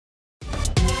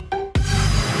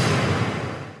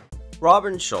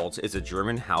Robin Schulz is a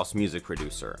German house music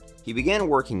producer. He began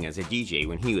working as a DJ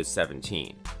when he was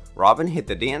 17. Robin hit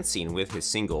the dance scene with his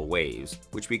single Waves,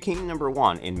 which became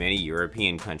 #1 in many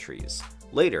European countries.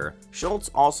 Later,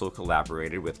 Schulz also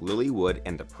collaborated with Lilly Wood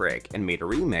and the Prick and made a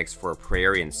remix for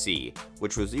Prayer in C,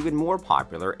 which was even more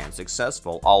popular and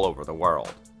successful all over the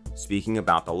world. Speaking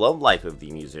about the love life of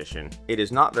the musician, it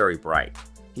is not very bright.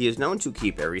 He is known to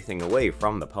keep everything away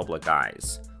from the public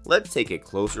eyes. Let's take a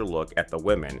closer look at the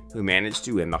women who managed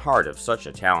to win the heart of such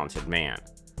a talented man.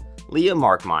 Lia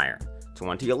Markmeyer,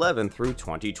 2011 through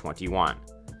 2021.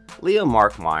 Lia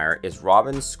Markmeyer is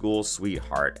Robin's school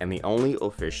sweetheart and the only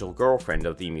official girlfriend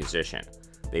of the musician.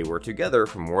 They were together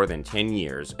for more than 10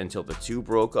 years until the two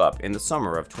broke up in the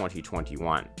summer of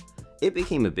 2021. It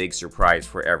became a big surprise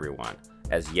for everyone,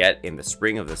 as yet in the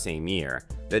spring of the same year,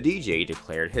 the DJ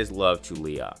declared his love to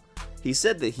Lia. He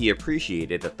said that he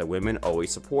appreciated that the women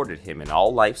always supported him in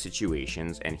all life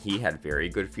situations and he had very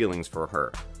good feelings for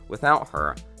her. Without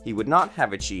her, he would not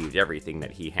have achieved everything that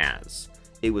he has.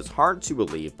 It was hard to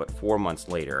believe, but 4 months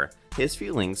later, his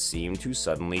feelings seemed to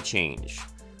suddenly change.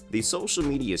 The social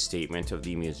media statement of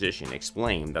the musician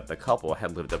explained that the couple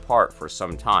had lived apart for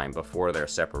some time before their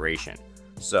separation,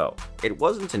 so it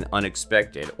wasn't an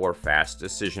unexpected or fast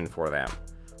decision for them.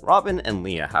 Robin and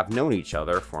Lia have known each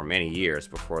other for many years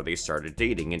before they started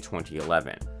dating in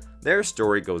 2011. Their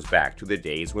story goes back to the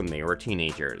days when they were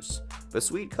teenagers. The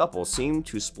sweet couple seemed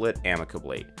to split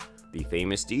amicably. The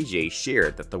famous DJ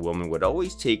shared that the woman would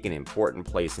always take an important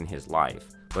place in his life,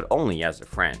 but only as a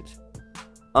friend.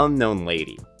 Unknown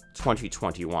Lady,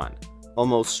 2021.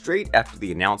 Almost straight after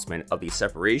the announcement of the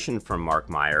separation from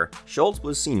Markmeyer, Schulz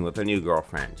was seen with a new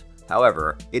girlfriend.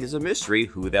 However, it is a mystery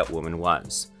who that woman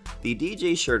was. The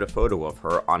DJ shared a photo of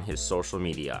her on his social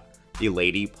media. The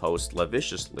lady posed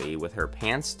lasciviously with her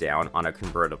pants down on a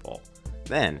convertible.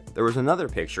 Then, there was another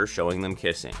picture showing them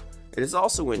kissing. It is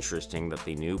also interesting that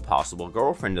the new possible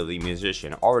girlfriend of the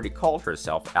musician already called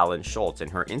herself Alan Schulz in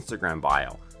her Instagram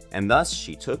bio, and thus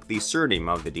she took the surname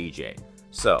of the DJ.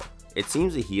 So, it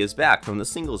seems that he is back from the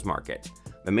singles market.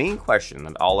 The main question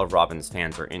that all of Robin's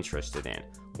fans are interested in: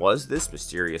 was this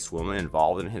mysterious woman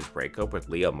involved in his breakup with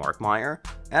Lia Markmeyer?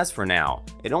 As for now,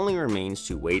 it only remains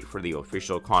to wait for the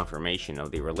official confirmation of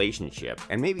the relationship,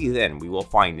 and maybe then we will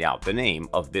find out the name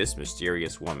of this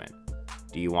mysterious woman.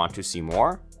 Do you want to see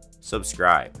more?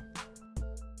 Subscribe.